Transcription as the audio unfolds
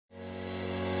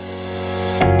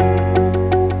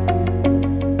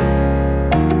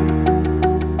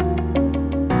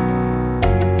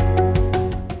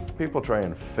People try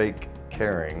and fake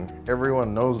caring.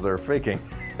 Everyone knows they're faking.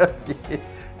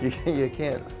 You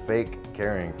can't fake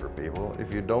caring for people.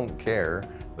 If you don't care,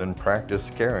 then practice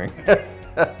caring.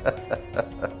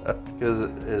 Because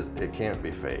it can't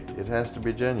be fake. It has to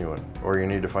be genuine. Or you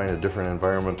need to find a different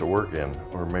environment to work in.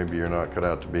 Or maybe you're not cut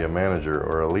out to be a manager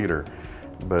or a leader.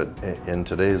 But in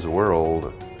today's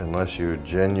world, unless you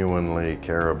genuinely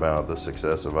care about the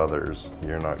success of others,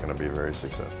 you're not going to be very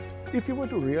successful. If you were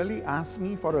to really ask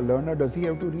me, for a learner, does he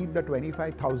have to read the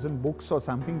 25,000 books or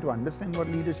something to understand what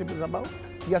leadership is about?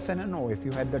 Yes and a no. If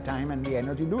you had the time and the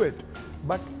energy, do it.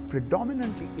 But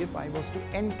predominantly, if I was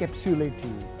to encapsulate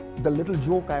you, the little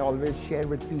joke I always share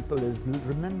with people is,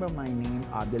 remember my name,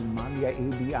 Adil Malia,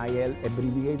 A-D-I-L,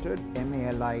 abbreviated,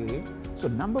 M-A-L-I-A. So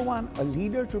number one, a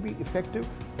leader to be effective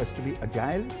has to be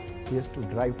agile. He has to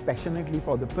drive passionately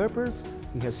for the purpose.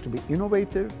 He has to be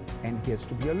innovative, and he has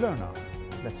to be a learner.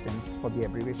 That stands for the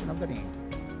abbreviation of the name.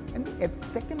 And the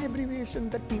second abbreviation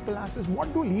that people ask is,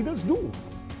 what do leaders do?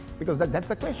 Because that's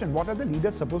the question, what are the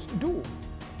leaders supposed to do?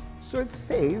 So it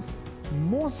says,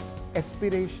 most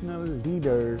aspirational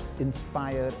leaders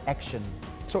inspire action.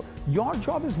 So your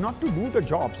job is not to do the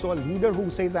job. So a leader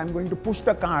who says, I'm going to push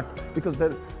the cart, because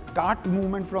the cart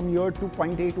movement from here to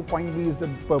point A to point B is the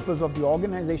purpose of the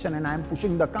organization, and I'm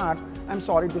pushing the cart, I'm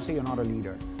sorry to say you're not a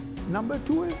leader. Number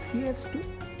two is, he has to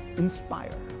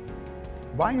inspire.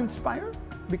 Why inspire?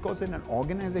 Because in an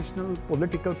organizational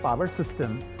political power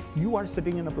system, you are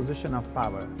sitting in a position of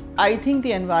power. I think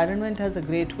the environment has a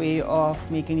great way of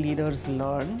making leaders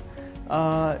learn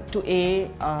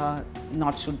to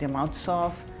not shoot their mouths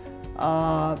off,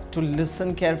 to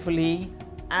listen carefully,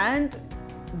 and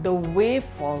the way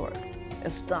forward.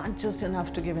 It's not just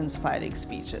enough to give inspiring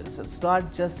speeches. It's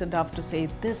not just enough to say,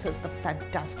 this is the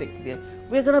fantastic,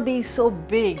 we're going to be so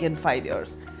big in 5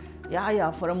 years.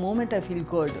 Yeah, for a moment I feel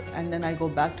good, and then I go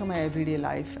back to my everyday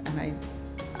life and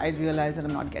I realize that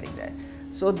I'm not getting there.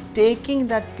 So taking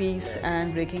that piece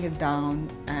and breaking it down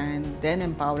and then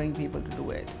empowering people to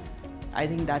do it, I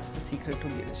think that's the secret to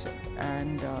leadership.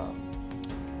 And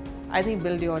I think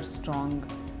build your strong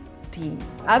team.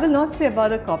 I will not say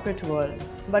about the corporate world,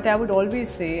 but I would always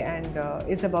say, and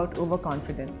it's about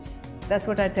overconfidence. That's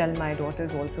what I tell my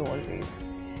daughters also always.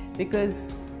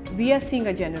 Because we are seeing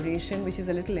a generation which is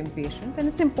a little impatient, and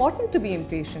it's important to be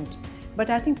impatient, but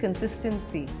I think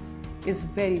consistency is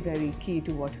very, very key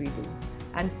to what we do,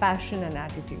 and passion and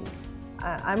attitude.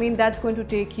 I mean, that's going to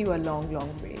take you a long,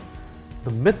 long way.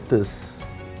 The myth is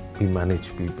we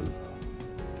manage people.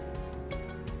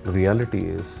 The reality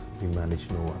is we manage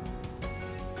no one,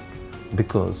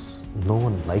 because no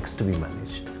one likes to be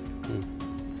managed.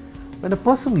 When a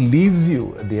person leaves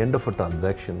you at the end of a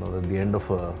transaction or at the end of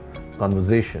a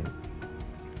conversation,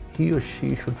 he or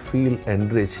she should feel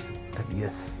enriched that,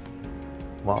 yes,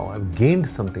 wow, I've gained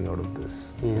something out of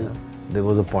this. Yeah. There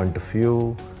was a point of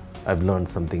view, I've learned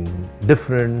something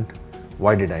different.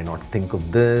 Why did I not think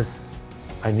of this?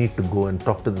 I need to go and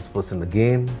talk to this person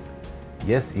again.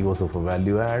 Yes, he was of a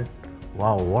value add.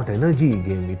 Wow, what energy he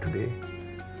gave me today.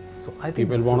 So I think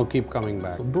people want to keep coming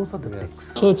back. So those are the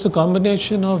things. So it's a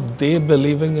combination of they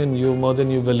believing in you more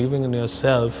than you believing in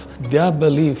yourself. Their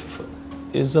belief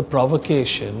is a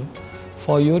provocation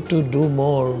for you to do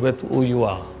more with who you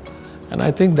are. And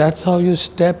I think that's how you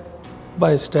step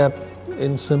by step,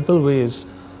 in simple ways,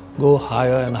 go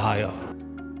higher and higher.